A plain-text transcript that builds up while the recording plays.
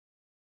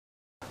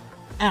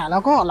แล้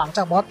วก็หลังจ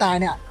ากบอสตาย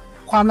เนี่ย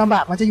ความลำบ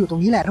ากมันจะอยู่ตร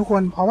งนี้แหละทุกค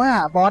นเพราะว่า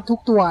บอสทุก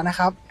ตัวนะ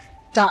ครับ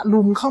จะ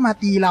ลุมเข้ามา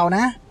ตีเราน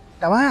ะ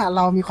แต่ว่าเร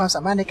ามีความส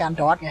ามารถในการ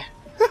ดอดไง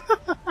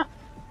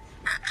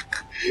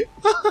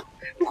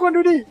ทุกคน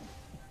ดูดิ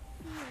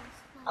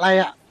อะไร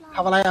อะท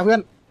ำอะไรอะเพื่อ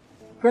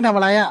นทำอ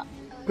ะไรอะ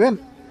เพื่อน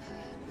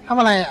ทำ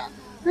อะไรอะ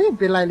ไม่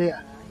เป็นไรเลยอ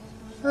ะ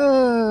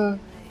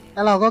แ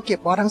ล้วเราก็เก็บ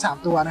บอสทั้ง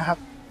3ตัวนะครับ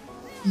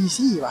อี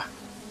ซี่ว่ะ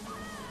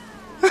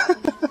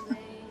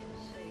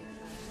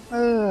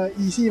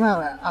อีซี่มาก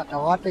เลยแต่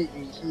วอดไป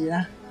อีกทีน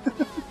ะ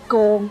โก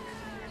ง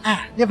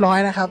เรียบร้อย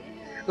นะครับ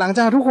หลังจ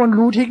ากทุกคน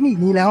รู้เทคนิค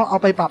นี้แล้วเอา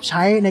ไปปรับใ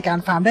ช้ในการ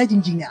ฟาร์มได้จ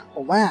ริงๆเนี่ยผ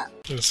มว่า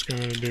Just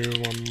gonna do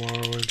one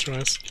more with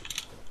rest.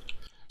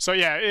 So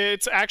yeah,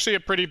 it's actually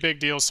a pretty big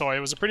deal, Soy.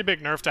 It was a pretty big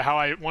nerf to how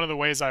one of the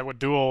ways I would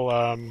duel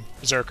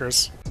Berserkers.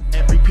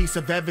 Every piece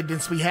of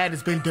evidence we had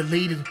has been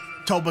deleted.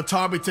 Told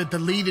Batari to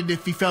delete it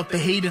if he felt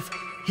the heat. If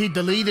he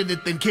deleted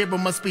it, then Kira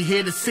must be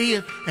here to see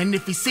it. And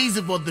if he sees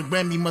it, well, then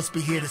Remy must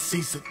be here to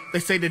cease it. They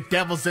say the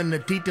devil's in the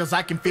details,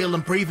 I can feel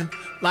him breathing.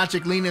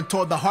 Logic leaning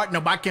toward the heart,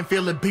 no, I can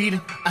feel it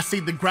beating. I see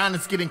the ground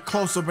is getting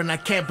closer and I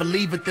can't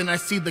believe it. Then I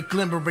see the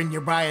glimmer in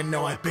your eye and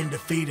know I've been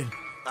defeated.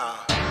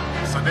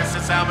 So this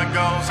is how it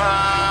goes,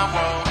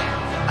 whoa.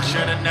 I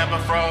should've never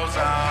froze,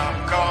 I'm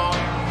cold.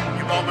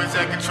 You always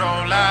in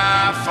control,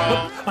 I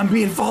fall. I'm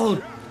being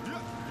followed.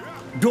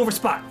 Go over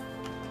spot.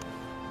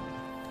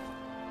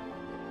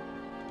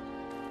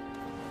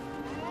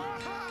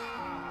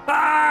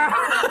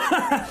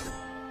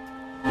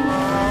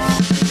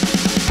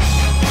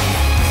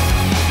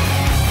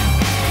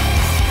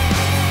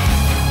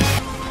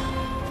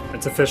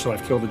 It's official,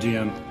 I've killed the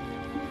GM.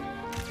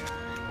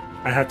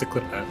 I have to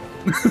clip that.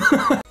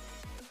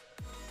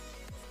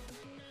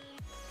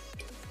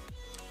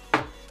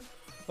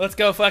 Let's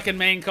go fucking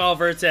main call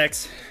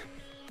Vertex.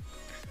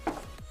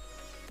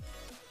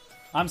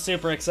 I'm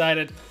super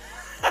excited.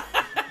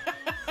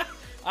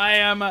 I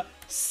am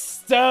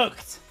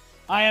stoked.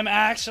 I am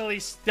actually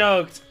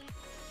stoked.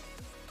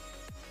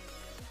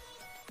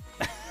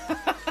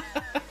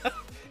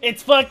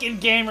 It's fucking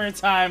gamer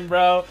time,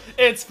 bro.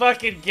 It's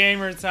fucking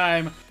gamer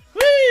time.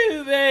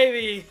 Woo,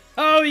 baby.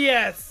 Oh,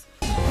 yes.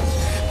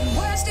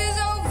 Worst is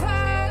over.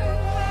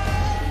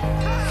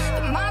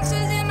 The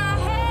monsters in my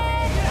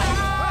head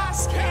are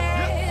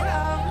scared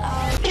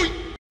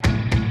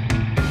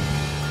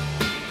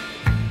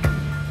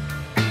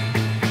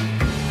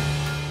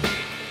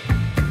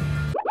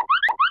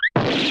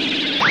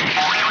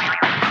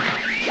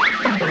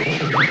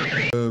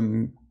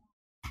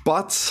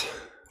But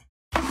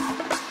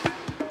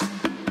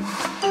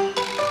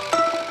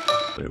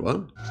wait, what?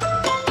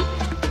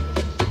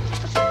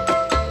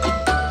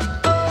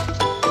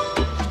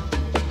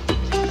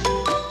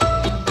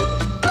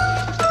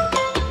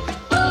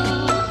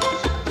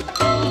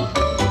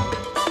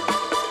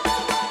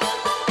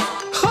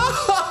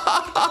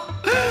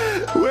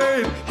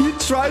 Wait, he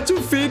tried to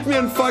feed me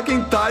and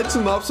fucking died to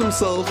mobs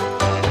himself.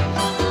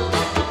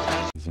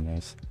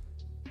 Извиняюсь.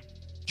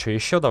 Че,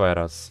 еще давай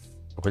раз?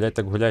 Гулять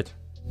так гулять.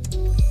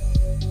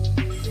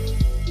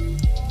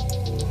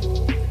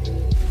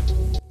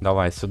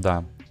 Давай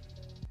сюда.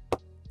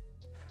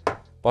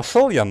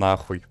 Пошел я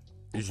нахуй.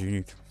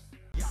 Извините.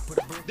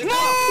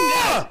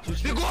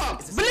 Бегом!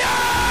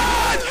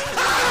 Блядь!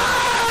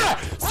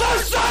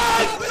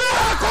 Сосать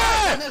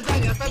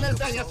нахуй! Остальное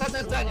здание.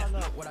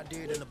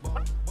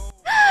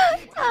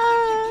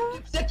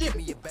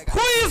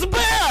 Who is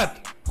bad?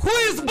 Who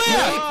is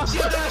bad?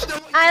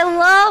 I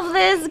love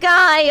this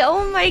guy.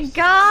 Oh my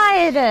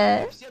god.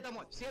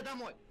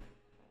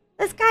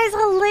 This guy's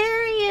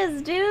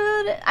hilarious,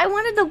 dude. I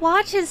wanted to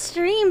watch his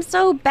stream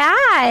so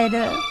bad.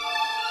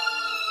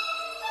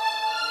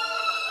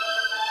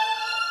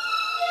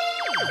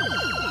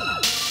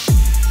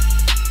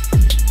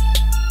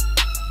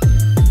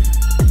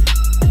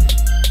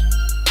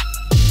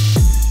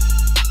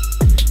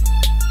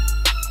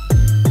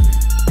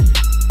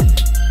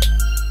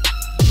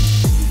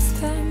 It's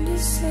time to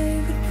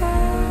say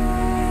goodbye.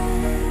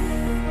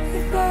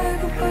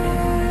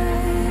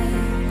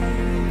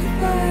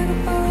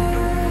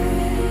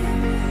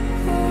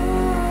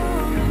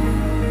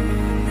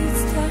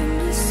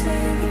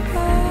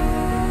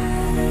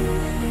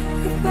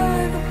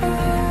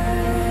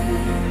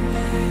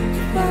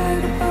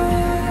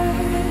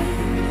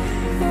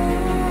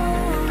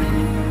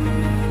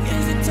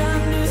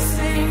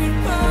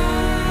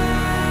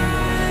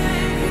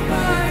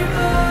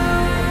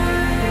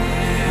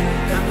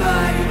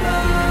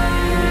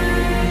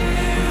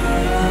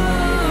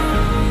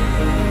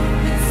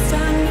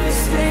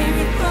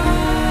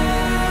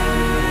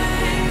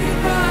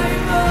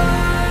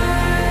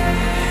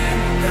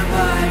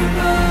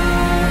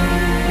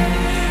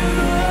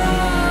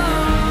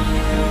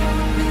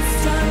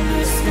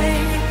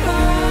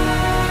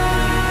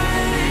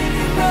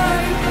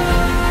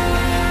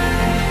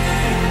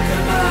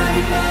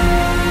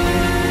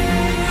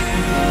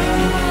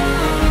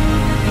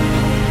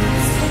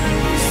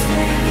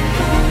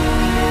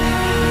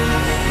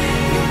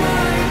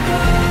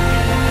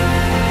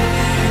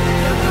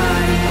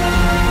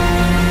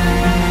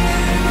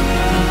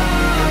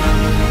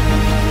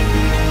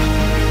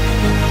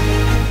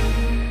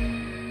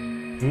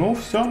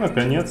 Все,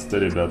 наконец-то,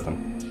 ребята.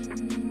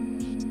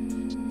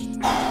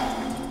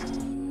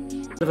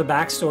 Of a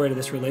backstory to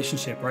this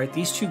relationship, right?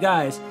 These two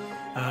guys,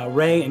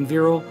 Ray and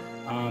Viral.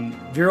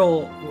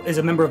 Viral is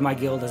a member of my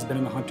guild, has been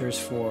in the Hunters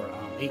for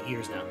 8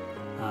 years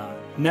now.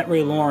 Met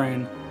Ray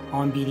Lauren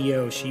on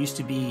BDO. She used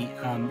to be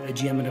a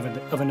GM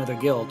of another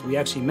guild. We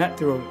actually met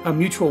through a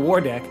mutual war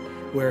deck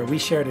where we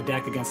shared a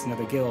deck against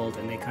another guild,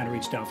 and they kind of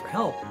reached out for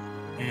help.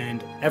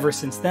 And ever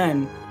since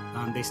then,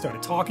 they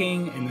started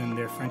talking, and then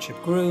their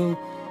friendship grew.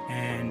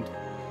 And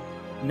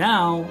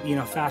now, you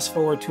know, fast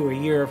forward to a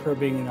year of her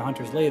being in the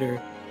Hunters later,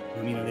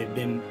 you know, they've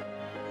been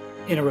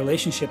in a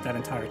relationship that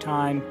entire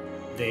time.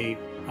 They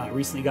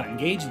recently got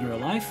engaged in real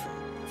life,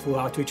 flew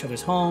out to each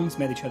other's homes,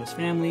 met each other's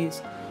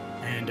families,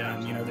 and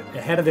you know,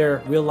 ahead of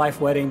their real life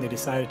wedding, they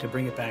decided to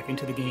bring it back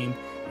into the game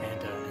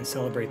and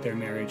celebrate their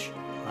marriage,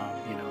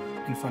 you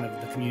know, in front of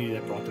the community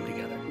that brought them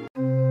together.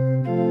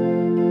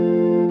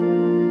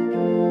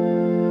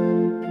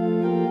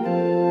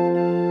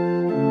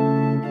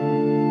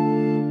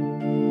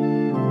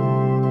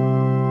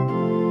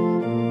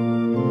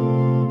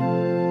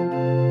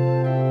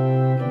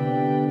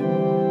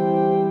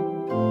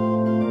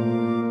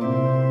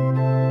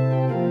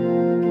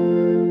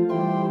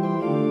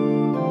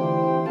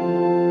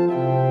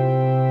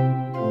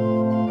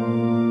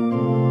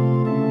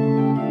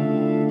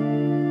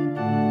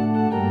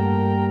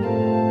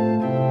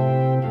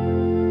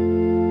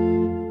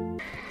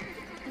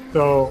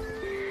 So,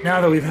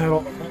 now that we've had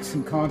all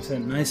some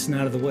content nice and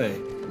out of the way,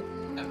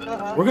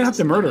 we're gonna have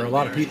to murder a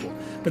lot of people.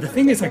 But the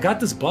thing is, I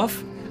got this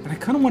buff, and I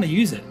kind of want to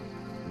use it.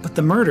 But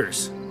the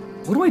murders,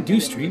 what do I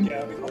do, stream?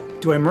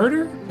 Do I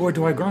murder, or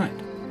do I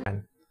grind?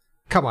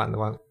 Come on,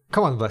 man.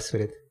 Come on, bless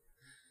with it.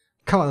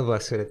 Come on,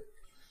 bless with it.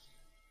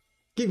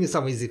 Give me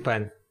some easy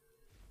fun.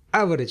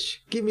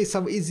 Average, give me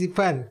some easy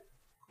fun.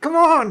 Come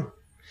on!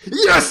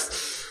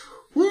 Yes!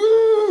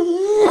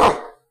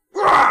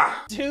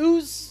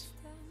 Twos?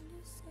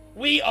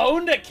 We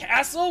owned a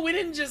castle? We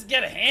didn't just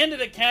get handed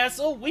a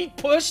castle. We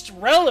pushed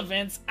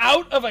relevance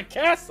out of a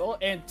castle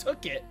and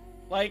took it.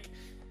 Like,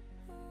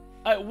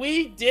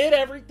 we did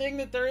everything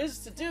that there is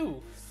to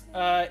do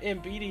in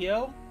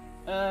BDO.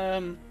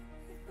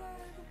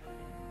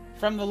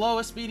 From the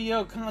lowest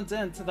BDO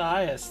content to the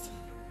highest.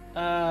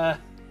 And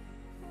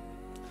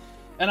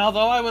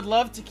although I would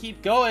love to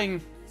keep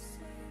going,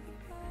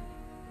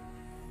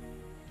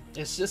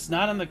 it's just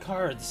not in the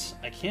cards.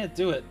 I can't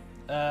do it.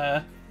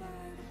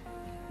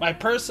 My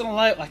personal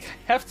life, like,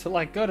 I have to,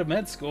 like, go to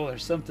med school or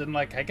something.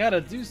 Like, I gotta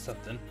do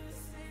something.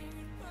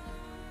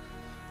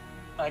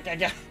 Like,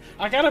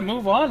 I gotta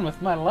move on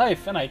with my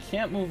life, and I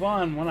can't move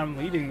on when I'm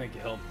leading the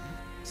guild.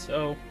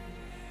 So,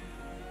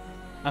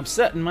 I'm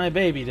setting my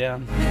baby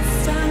down.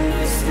 It's time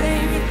to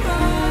stay.